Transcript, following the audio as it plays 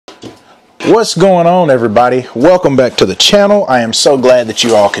What's going on, everybody? Welcome back to the channel. I am so glad that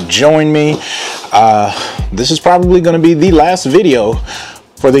you all could join me. This is probably going to be the last video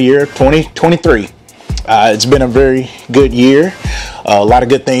for the year 2023. It's been a very good year. A lot of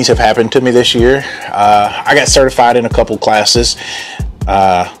good things have happened to me this year. I got certified in a couple classes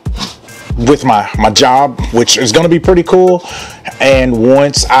with my job, which is going to be pretty cool. And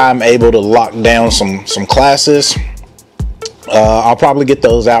once I'm able to lock down some classes, I'll probably get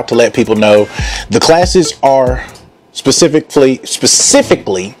those out to let people know. The classes are specifically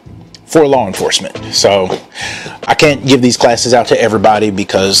for law enforcement. So I can't give these classes out to everybody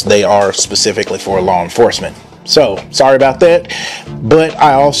because they are specifically for law enforcement. So sorry about that. But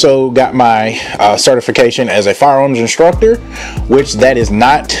I also got my certification as a firearms instructor, which that is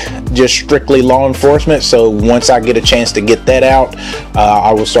not just strictly law enforcement. So once I get a chance to get that out,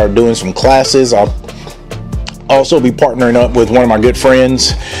 I will start doing some classes. I'll also be partnering up with one of my good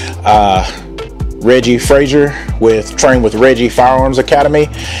friends, Reggie Frazier, with Train with Reggie Firearms Academy.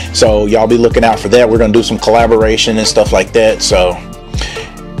 So y'all be looking out for that. We're gonna do some collaboration and stuff like that. So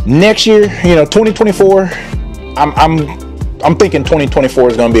next year, 2024, I'm thinking 2024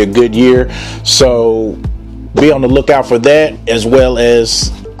 is gonna be a good year. So be on the lookout for that, as well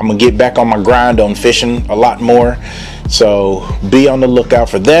as I'm gonna get back on my grind on fishing a lot more. So be on the lookout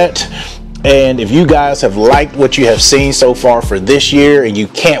for that. And if you guys have liked what you have seen so far for this year and you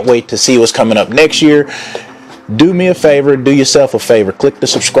can't wait to see what's coming up next year, do me a favor, do yourself a favor, click the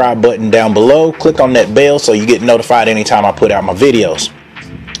subscribe button down below, click on that bell so you get notified anytime I put out my videos.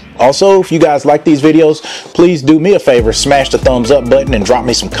 Also, if you guys like these videos, please do me a favor, smash the thumbs up button and drop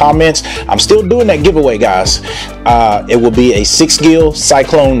me some comments. I'm still doing that giveaway, guys. It will be a 6-gil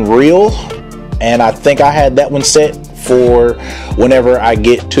Cyclone reel, and I think I had that one set for whenever I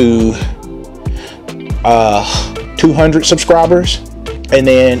get to 200 subscribers. And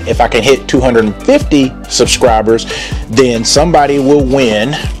then if I can hit 250 subscribers, then somebody will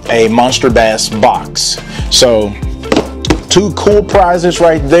win a Monster Bass box. So 2 cool prizes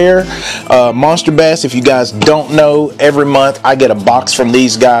right there. Monster Bass, if you guys don't know, every month I get a box from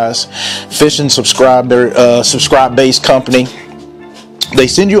these guys, Fishing Subscribe. They're a subscribe-based company. They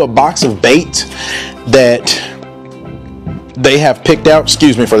send you a box of bait that they have picked out.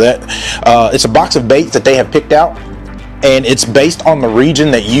 Excuse me for that. It's a box of baits that they have picked out, and it's based on the region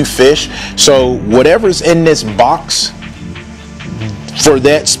that you fish. So whatever's in this box for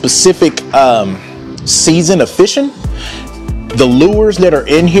that specific season of fishing, the lures that are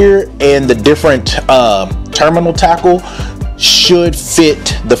in here and the different terminal tackle should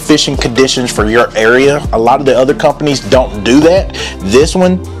fit the fishing conditions for your area. A lot of the other companies don't do that. This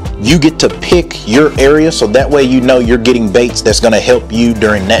one, you get to pick your area, so that way you're getting baits that's going to help you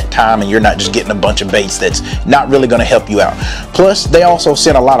during that time, and you're not just getting a bunch of baits that's not really going to help you out. Plus, they also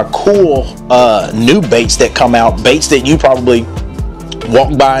send a lot of cool new baits that come out, baits that you probably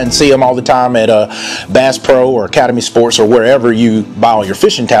walk by and see them all the time at Bass Pro or Academy Sports or wherever you buy all your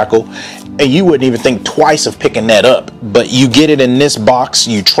fishing tackle, and you wouldn't even think twice of picking that up. But you get it in this box,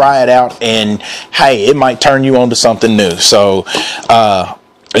 you try it out, and hey, it might turn you on to something new. So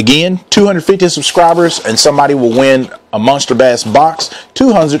again, 250 subscribers and somebody will win a Monster Bass box.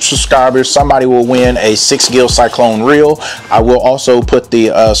 200 subscribers, somebody will win a 6-gil Cyclone reel. I will also put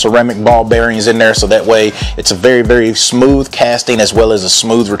the ceramic ball bearings in there, so that way it's a very, very smooth casting as well as a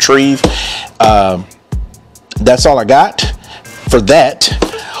smooth retrieve. That's all I got for that.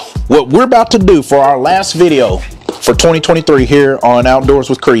 What we're about to do for our last video for 2023 here on Outdoors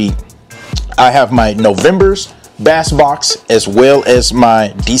with Creed, I have my November's Bass box as well as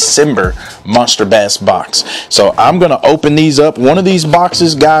my December Monster Bass box. So I'm gonna open these up. One of these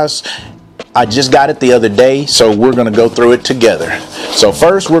boxes, guys, I just got it the other day, so we're gonna go through it together. So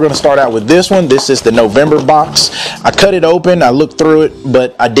first, we're gonna start out with this one. This is the November box. I cut it open, I looked through it,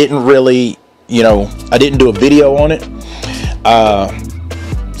 but I didn't really, I didn't do a video on it.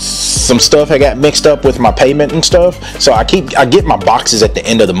 Some stuff had got mixed up with my payment and stuff, so I get my boxes at the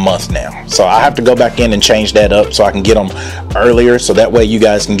end of the month now, so I have to go back in and change that up so I can get them earlier, so that way you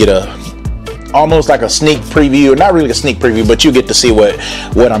guys can get almost like a sneak preview, or not really a sneak preview, but you get to see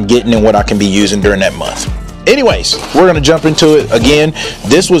what I'm getting and what I can be using during that month. Anyways, we're gonna jump into it. Again,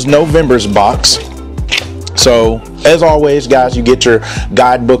 this was November's box. So as always, guys, you get your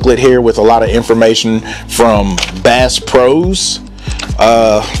guide booklet here with a lot of information from Bass Pros.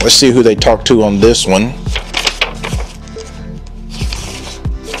 Let's see who they talked to on this one.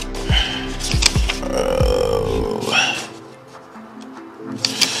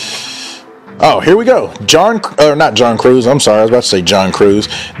 Oh, here we go. Not John Cruz. I'm sorry, I was about to say John Cruz.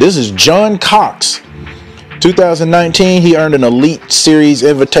 This is John Cox. 2019, he earned an Elite Series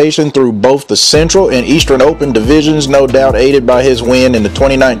invitation through both the Central and Eastern Open divisions, no doubt aided by his win in the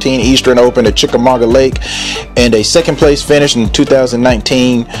 2019 Eastern Open at Chickamauga Lake and a second place finish in the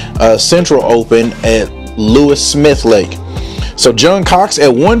 2019 Central Open at Lewis Smith Lake. So John Cox,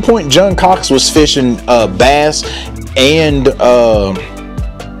 at one point, John Cox was fishing bass and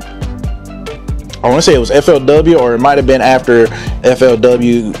I want to say it was FLW, or it might have been after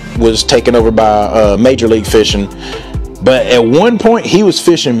FLW was taken over by Major League Fishing. But at one point, he was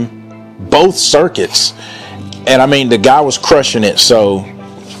fishing both circuits. And I mean, the guy was crushing it. So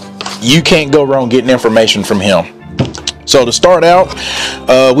you can't go wrong getting information from him. So to start out,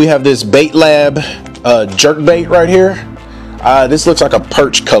 we have this Bait Lab jerk bait right here. This looks like a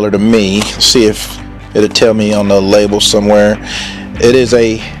perch color to me. Let's see if it'll tell me on the label somewhere. It is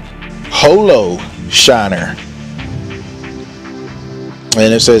a Holo Shiner,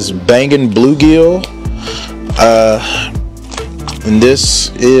 and it says Bangin' Bluegill, and this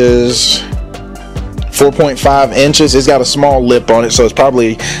is 4.5 inches. It's got a small lip on it, so it's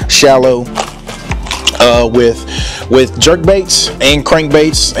probably shallow. With jerk baits and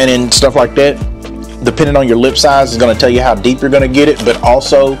crankbaits and then stuff like that, depending on your lip size is going to tell you how deep you're going to get it, but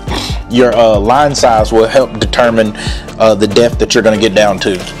also your line size will help determine the depth that you're going to get down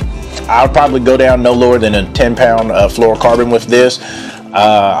to. I'll probably go down no lower than a 10-pound fluorocarbon with this.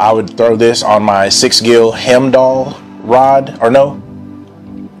 I would throw this on my 6-gill Hemdahl rod, or no,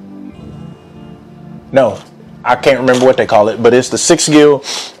 I can't remember what they call it, but it's the 6-gill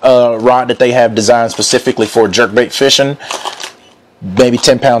rod that they have designed specifically for jerkbait fishing. Maybe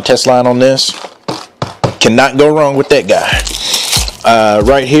 10-pound test line on this. Cannot go wrong with that guy.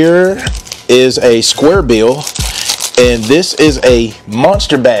 Right here is a square bill, and this is a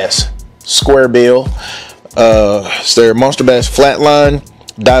Monster Bass square bill. It's their Monster Bass flatline,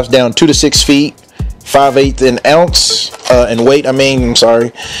 dives down 2 to 6 feet, 5/8 an ounce in weight. I'm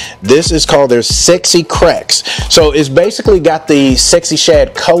sorry. This is called their Sexy Cracks. So it's basically got the Sexy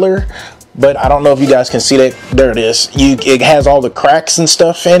Shad color, but I don't know if you guys can see that. There it is. It has all the cracks and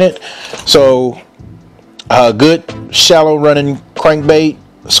stuff in it. So good shallow running crankbait,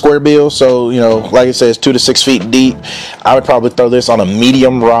 square bill. So, you know, like it says, 2 to 6 feet deep. I would probably throw this on a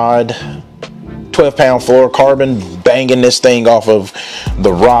medium rod, 12-pound fluorocarbon, banging this thing off of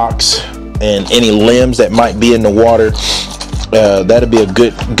the rocks and any limbs that might be in the water. That'd be a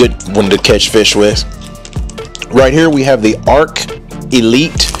good one to catch fish with. Right here we have the Arc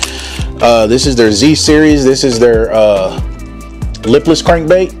Elite. This is their Z series. This is their lipless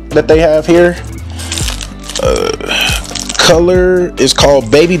crankbait that they have here. Color is called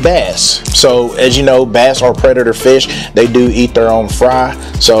Baby Bass. So as you know, bass are predator fish. They do eat their own fry,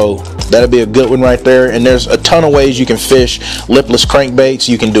 so that'll be a good one right there. And there's a ton of ways you can fish lipless crankbaits.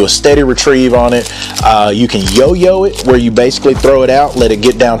 You can do a steady retrieve on it. You can yo-yo it, where you basically throw it out, let it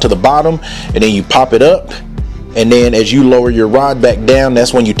get down to the bottom, and then you pop it up. And then as you lower your rod back down,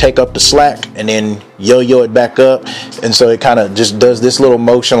 that's when you take up the slack and then yo-yo it back up. And so it kind of just does this little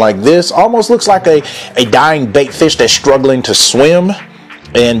motion like this. Almost looks like a dying bait fish that's struggling to swim.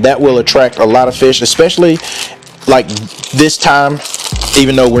 And that will attract a lot of fish, especially like this time,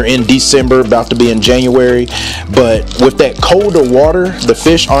 even though we're in December, about to be in January. But with that colder water, the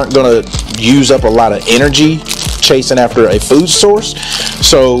fish aren't going to use up a lot of energy chasing after a food source.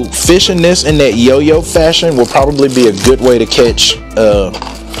 So fishing this in that yo-yo fashion will probably be a good way to catch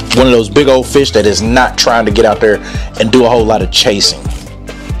one of those big old fish that is not trying to get out there and do a whole lot of chasing.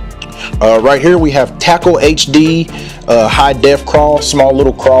 Right here we have Tackle HD high def crawl, small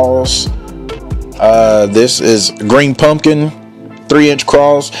little crawls. This is Green Pumpkin 3-inch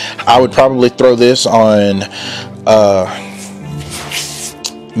crawls. I would probably throw this on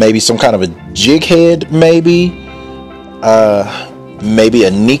maybe some kind of a jig head, maybe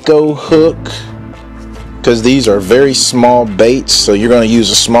a Nico hook, because these are very small baits. So you're going to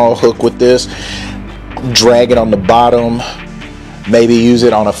use a small hook with this, drag it on the bottom, maybe use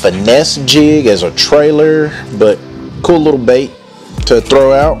it on a finesse jig as a trailer. But cool little bait to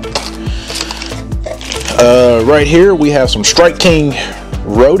throw out. Right here we have some Strike King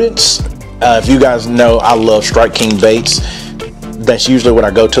rodents. If you guys know, I love Strike King baits. That's usually what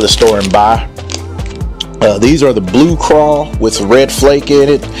I go to the store and buy. These are the blue crawl with red flake in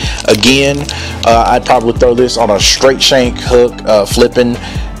it. Again, I'd probably throw this on a straight shank hook, flipping,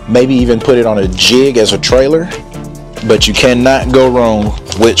 maybe even put it on a jig as a trailer. But you cannot go wrong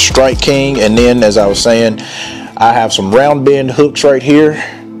with Strike King. And then, as I was saying, I have some round bend hooks right here.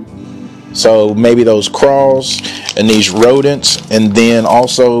 So maybe those crawls and these rodents. And then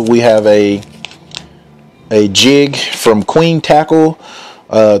also we have a jig from Queen Tackle,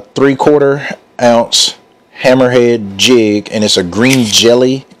 3/4 ounce hammerhead jig, and it's a green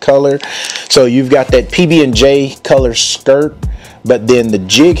jelly color. So you've got that PB&J color skirt, but then the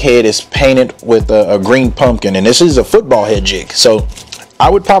jig head is painted with a green pumpkin, and this is a football head jig. So I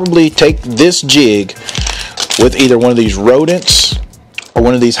would probably take this jig with either one of these rodents or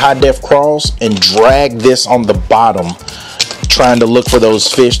one of these high def crawls and drag this on the bottom, trying to look for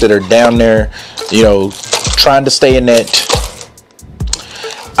those fish that are down there, you know, trying to stay in that,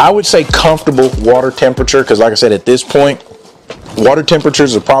 I would say, comfortable water temperature, because like I said, at this point water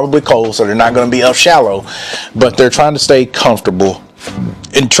temperatures are probably cold, so they're not going to be up shallow, but they're trying to stay comfortable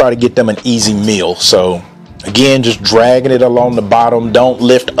and try to get them an easy meal. So again, just dragging it along the bottom. Don't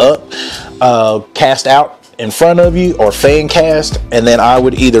lift up. Cast out in front of you or fan cast, and then I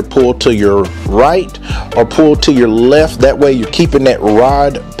would either pull to your right or pull to your left. That way you're keeping that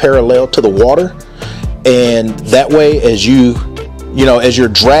rod parallel to the water, and that way as as you're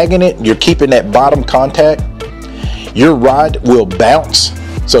dragging it, you're keeping that bottom contact. Your rod will bounce,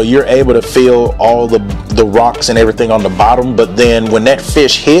 so you're able to feel all the rocks and everything on the bottom. But then when that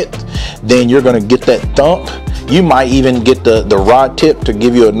fish hit, then you're going to get that thump. You might even get the rod tip to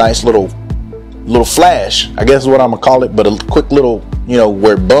give you a nice little flash, I guess is what I'm gonna call it, but a quick little,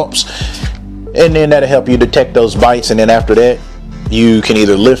 where it bumps, and then that'll help you detect those bites. And then after that, you can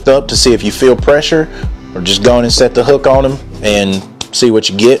either lift up to see if you feel pressure, or just go in and set the hook on them and see what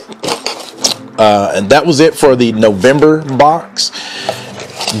you get. And that was it for the November box.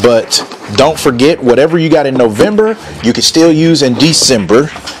 But don't forget, whatever you got in November, you can still use in December.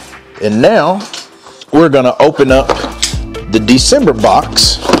 And now we're gonna open up the December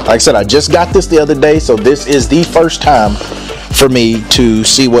box. Like I said, I just got this the other day, so this is the first time for me to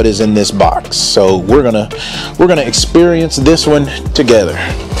see what is in this box. So we're gonna experience this one together.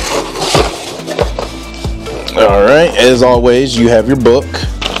 All right, as always, you have your book.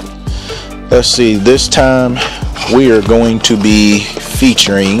 Let's see, this time we are going to be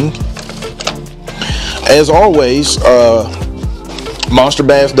featuring, as always, Monster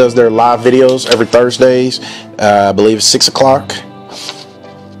Bass does their live videos every Thursdays. I believe it's 6 o'clock.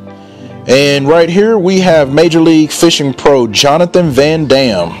 And right here we have Major League Fishing pro Jonathan Van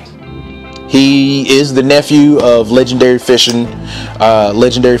Dam. He is the nephew of legendary fisherman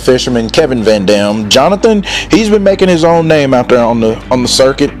Kevin Van Dam. Jonathan, he's been making his own name out there on the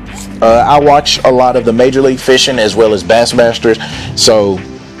circuit. I watch a lot of the Major League Fishing as well as Bassmasters. So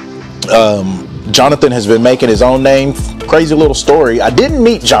Jonathan has been making his own name. Crazy little story. I didn't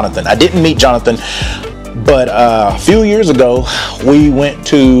meet Jonathan, but a few years ago we went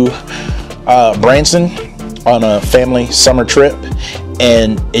to Branson on a family summer trip,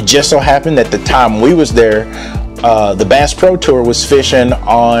 and it just so happened that the time we was there, the Bass Pro Tour was fishing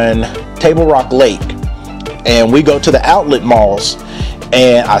on Table Rock Lake, and we go to the outlet malls,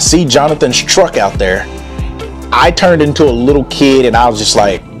 and I see Jonathan's truck out there. I turned into a little kid, and I was just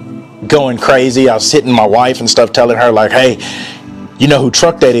like going crazy. I was hitting my wife and stuff, telling her like, hey, you know who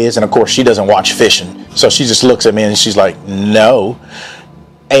truck that is? And of course she doesn't watch fishing, so she just looks at me and she's like, no.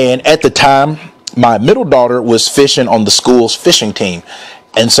 And at the time, my middle daughter was fishing on the school's fishing team,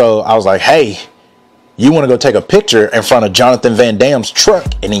 and so I was like, hey, you want to go take a picture in front of Jonathan Van Dam's truck,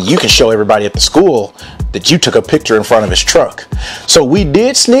 and then you can show everybody at the school that you took a picture in front of his truck. So we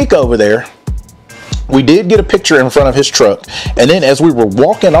did sneak over there. We did get a picture in front of his truck, and then as we were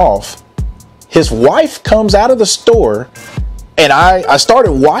walking off, his wife comes out of the store, and I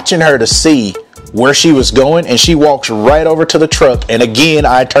started watching her to see where she was going, and she walks right over to the truck, and again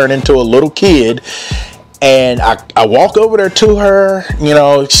I turn into a little kid, and I walk over there to her,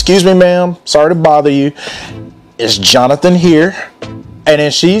 excuse me ma'am, sorry to bother you, is Jonathan here? And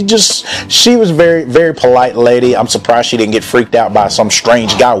then she was very, very polite lady. I'm surprised she didn't get freaked out by some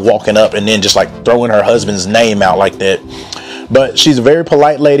strange guy walking up and then just like throwing her husband's name out like that. But she's a very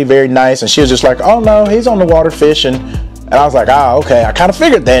polite lady, very nice, and she was just like, oh no, he's on the water fishing. And I was like, okay, I kind of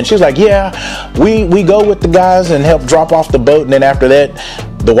figured that. And she was like, yeah, we go with the guys and help drop off the boat, and then after that,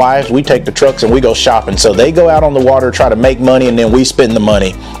 the wives, we take the trucks and we go shopping. So they go out on the water, try to make money, and then we spend the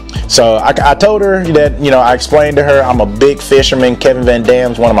money. So I told her that, I explained to her I'm a big fisherman. Kevin Van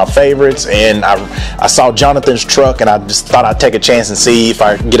Dam's one of my favorites, and I saw Jonathan's truck, and I just thought I'd take a chance and see if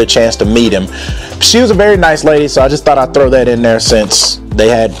I could get a chance to meet him. She was a very nice lady, so I just thought I'd throw that in there since they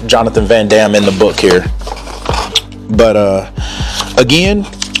had Jonathan Van Dam in the book here. But again,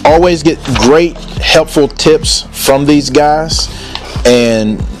 always get great helpful tips from these guys,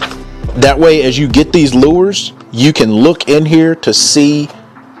 and that way as you get these lures, you can look in here to see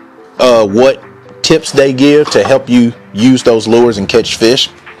what tips they give to help you use those lures and catch fish.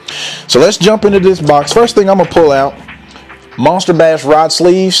 So let's jump into this box. First thing I'm gonna pull out, Monster Bass rod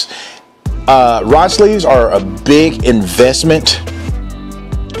sleeves. Rod sleeves are a big investment.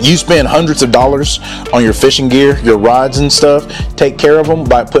 You spend hundreds of dollars on your fishing gear, your rods and stuff. Take care of them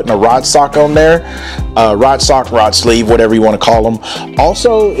by putting a rod sock on there. Rod sock, rod sleeve, whatever you want to call them.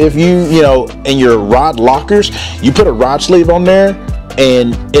 Also, if you know, in your rod lockers, you put a rod sleeve on there,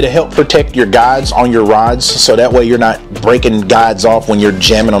 and it'll help protect your guides on your rods, so that way you're not breaking guides off when you're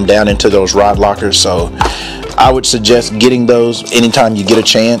jamming them down into those rod lockers. So I would suggest getting those anytime you get a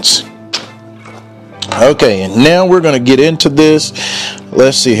chance. Okay, and now we're going to get into this.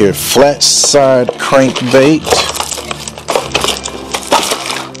 Let's see here. Flat side crankbait.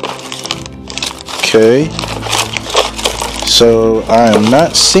 Okay. So I am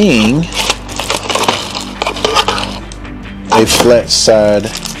not seeing a flat side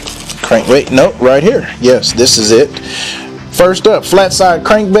crankbait. Nope, right here. Yes, this is it. First up, flat side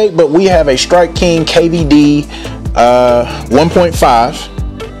crankbait, but we have a Strike King KVD 1.5.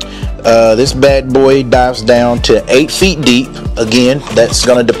 This bad boy dives down to 8 feet deep. Again, that's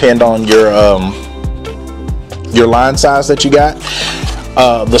going to depend on your line size that you got.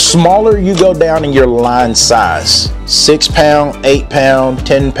 The smaller you go down in your line size, 6 pound, 8 pound,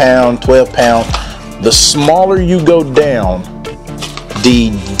 10 pound, 12 pound, the smaller you go down,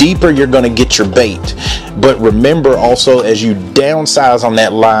 the deeper you're going to get your bait. But remember also, as you downsize on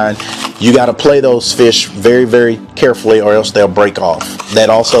that line, you got to play those fish very, very carefully, or else they'll break off. That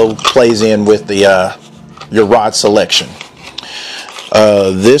also plays in with the your rod selection.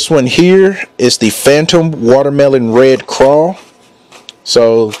 This one here is the Phantom Watermelon Red Crawl.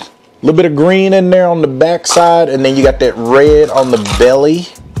 So a little bit of green in there on the back side, and then you got that red on the belly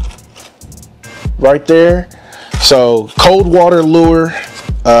right there. So cold water lure,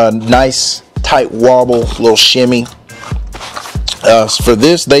 nice tight wobble, little shimmy. For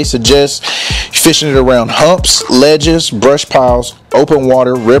this, they suggest fishing it around humps, ledges, brush piles, open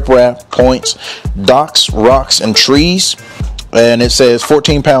water, riprap, points, docks, rocks, and trees. And it says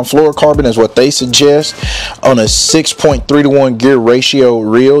 14-pound fluorocarbon is what they suggest on a 6.3-to-1 gear ratio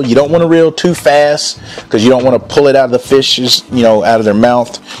reel. You don't want to reel too fast because you don't want to pull it out of the fish's, you know, out of their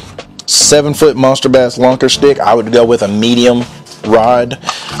mouth. 7-foot monster bass lunker stick. I would go with a medium rod.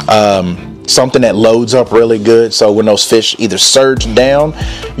 Something that loads up really good, so when those fish either surge down,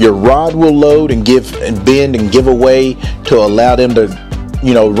 your rod will load and give and bend and give away to allow them to,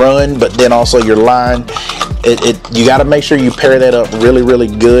 you know, run. But then also your line, you got to make sure you pair that up really, really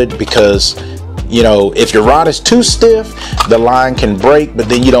good, because, you know, if your rod is too stiff, the line can break. But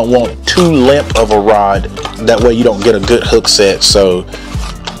then you don't want too limp of a rod, that way you don't get a good hook set. So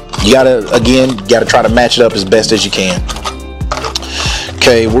you gotta try to match it up as best as you can.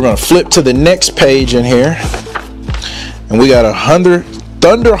 Okay, we're gonna flip to the next page in here, and we got a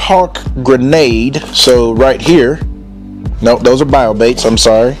Thunderhawk grenade. So right here, nope, those are bio baits. I'm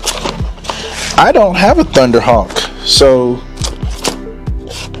sorry, I don't have a Thunderhawk, so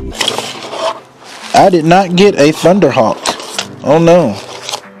I did not get a Thunderhawk. Oh no,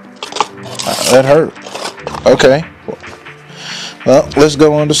 that hurt. Okay, well, let's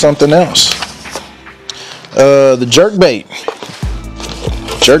go on to something else. The jerkbait.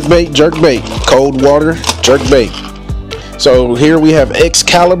 Jerkbait, cold water jerkbait. So here we have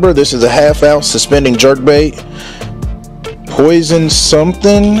Excalibur. This is a 1/2 ounce suspending jerkbait. Poison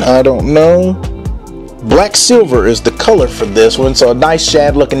something, I don't know. Black silver is the color for this one. So a nice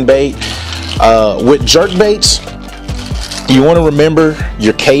shad looking bait. With jerkbaits, you want to remember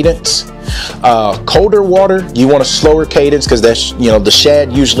your cadence. Colder water, you want a slower cadence, because that's, you know, the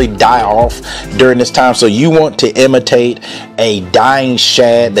shad usually die off during this time, so you want to imitate a dying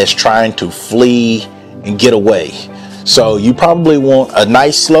shad that's trying to flee and get away. So you probably want a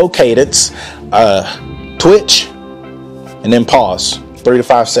nice slow cadence, twitch, and then pause 3 to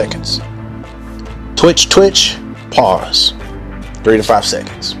 5 seconds. Twitch, twitch, pause 3 to 5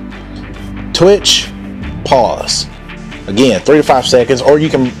 seconds. Twitch, pause. Again, 3 to 5 seconds, or you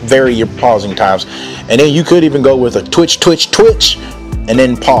can vary your pausing times. And then you could even go with a twitch, twitch, twitch, and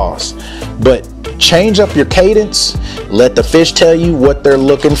then pause. But change up your cadence. Let the fish tell you what they're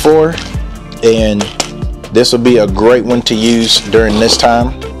looking for. And this will be a great one to use during this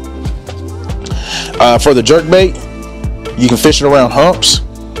time. For the jerkbait, you can fish it around humps,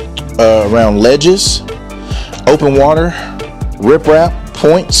 around ledges, open water, riprap,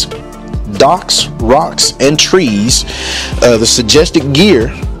 points, docks, rocks, and trees. The suggested gear: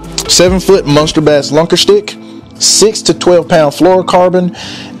 7-foot monster bass lunker stick, 6 to 12 pound fluorocarbon,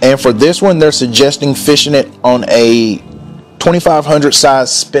 and for this one they're suggesting fishing it on a 2500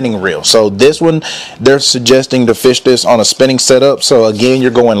 size spinning reel. So this one they're suggesting to fish this on a spinning setup. So again,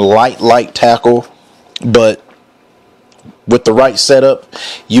 you're going light tackle, but with the right setup,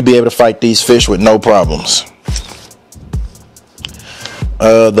 you'll be able to fight these fish with no problems.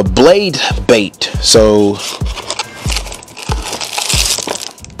 The blade bait. So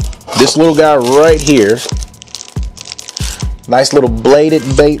this little guy right here, nice little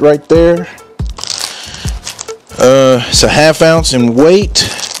bladed bait right there. It's a 1/2 ounce in weight.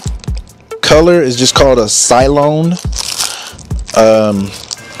 Color is just called a Cylone.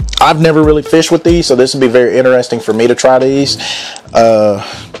 I've never really fished with these, so this would be very interesting for me to try these.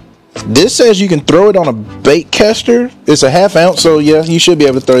 This says you can throw it on a bait caster. It's a 1/2 ounce, so yeah, you should be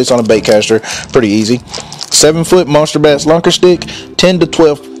able to throw this on a bait caster pretty easy. 7-foot monster bass lunker stick, 10 to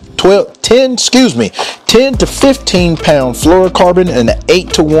 15 pound fluorocarbon, and an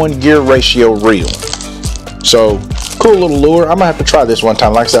 8-to-1 gear ratio reel. So cool little lure. I'm gonna have to try this one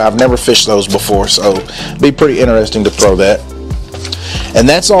time. Like I said, I've never fished those before, so it'd be pretty interesting to throw that. And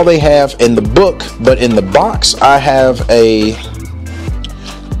that's all they have in the book. But in the box, I have a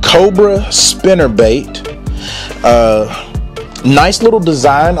Cobra spinnerbait. Nice little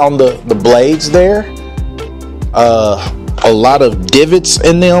design on the blades there. A lot of divots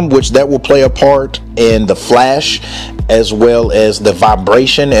in them, which that will play a part in the flash as well as the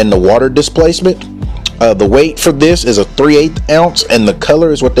vibration and the water displacement. The weight for this is a 3/8 ounce, and the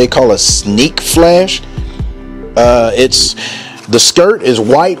color is what they call a sneak flash. The skirt is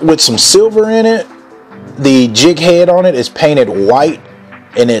white with some silver in it. The jig head on it is painted white,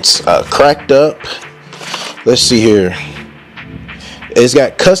 and it's cracked up. Let's see here. It's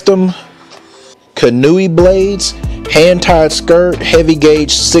got custom canoe blades, hand-tied skirt, heavy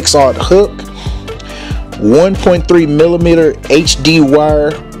gauge 6/0 hook, 1.3 millimeter HD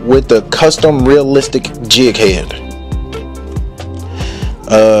wire with a custom realistic jig head.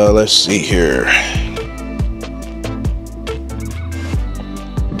 Let's see here.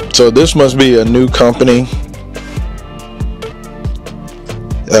 So this must be a new company.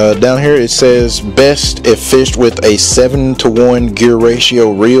 Down here it says best if fished with a 7-to-1 gear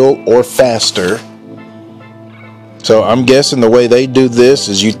ratio reel or faster. So I'm guessing the way they do this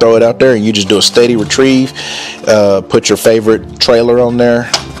is you throw it out there and you just do a steady retrieve. Put your favorite trailer on there.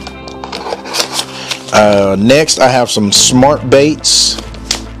 Next I have some smart baits.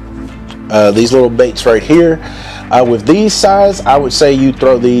 These little baits right here. With these size, I would say you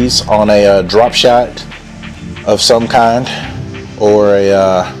throw these on a drop shot of some kind, or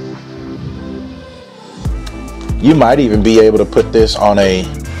you might even be able to put this on a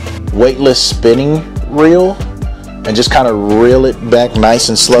weightless spinning reel and just kind of reel it back nice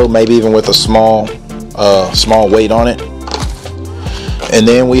and slow, maybe even with a small weight on it. And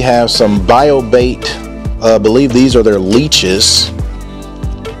then we have some bio bait. I believe these are their leeches.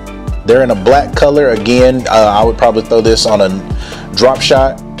 They're in a black color. Again, I would probably throw this on a drop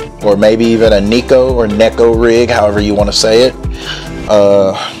shot, or maybe even a Nico or Neko rig, however you want to say it.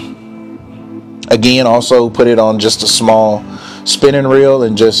 Again, also put it on just a small spinning reel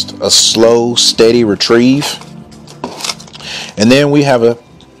and just a slow, steady retrieve. And then we have a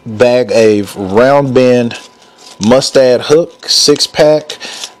bag of round bend Mustad hook 6-pack.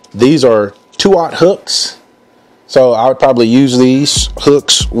 These are 2/0 hooks. So I would probably use these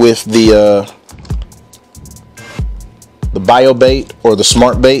hooks with the bio bait or the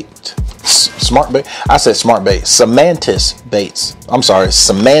smart bait. Smart bait. I said smart bait. Semantis baits. I'm sorry,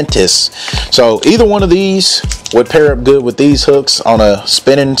 Semantis. So either one of these would pair up good with these hooks on a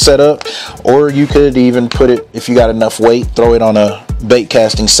spinning setup, or you could even put it, if you got enough weight, throw it on a bait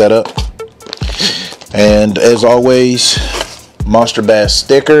casting setup. And as always, Monster Bass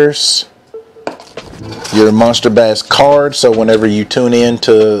stickers, your Monster Bass card, so whenever you tune in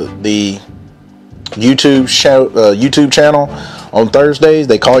to the YouTube channel on Thursdays,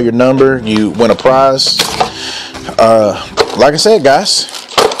 they call your number, you win a prize. Like I said, guys,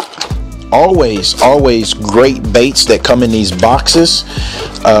 always great baits that come in these boxes.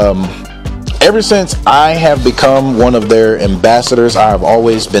 Ever since I have become one of their ambassadors, I have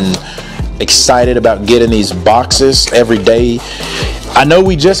always been excited about getting these boxes every day. I know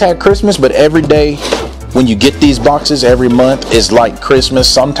we just had Christmas, but every day when you get these boxes every month is like Christmas.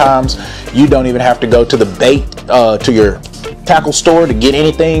 Sometimes you don't even have to go to the bait to your tackle store to get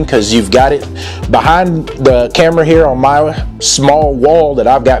anything, because you've got it behind the camera here on my small wall that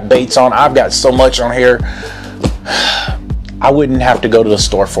I've got baits on. I've got so much on here, I wouldn't have to go to the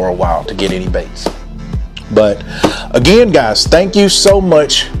store for a while to get any baits. But again, guys, thank you so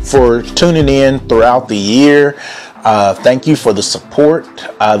much for tuning in throughout the year. Thank you for the support.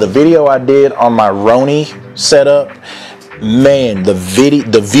 The video I did on my Roni setup, man, the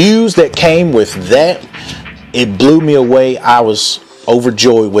views that came with that, it blew me away. I was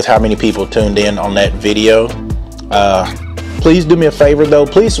overjoyed with how many people tuned in on that video. Please do me a favor though,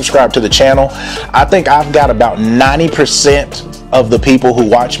 please subscribe to the channel. I think I've got about 90% of the people who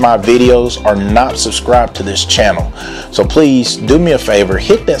watch my videos are not subscribed to this channel. So please do me a favor,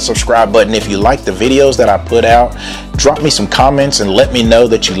 hit that subscribe button if you like the videos that I put out. Drop me some comments and let me know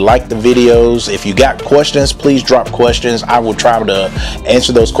that you like the videos. If you got questions, please drop questions. I will try to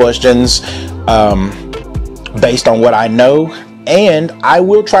answer those questions based on what I know. And I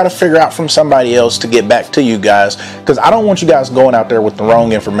will try to figure out from somebody else to get back to you guys, because I don't want you guys going out there with the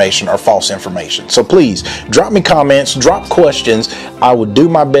wrong information or false information. So please drop me comments, drop questions. I will do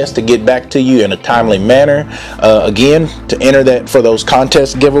my best to get back to you in a timely manner. Again, to enter that for those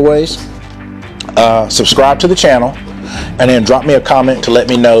contest giveaways, subscribe to the channel and then drop me a comment to let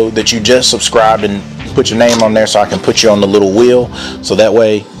me know that you just subscribed and put your name on there so I can put you on the little wheel, so that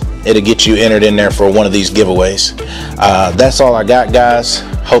way it'll get you entered in there for one of these giveaways. That's all I got, guys.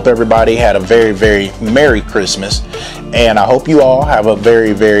 Hope everybody had a very, very Merry Christmas, and I hope you all have a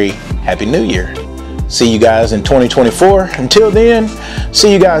very, very Happy New Year. See you guys in 2024. Until then,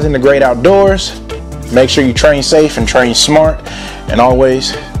 see you guys in the great outdoors. Make sure you train safe and train smart, and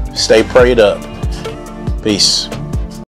always stay prayed up. Peace.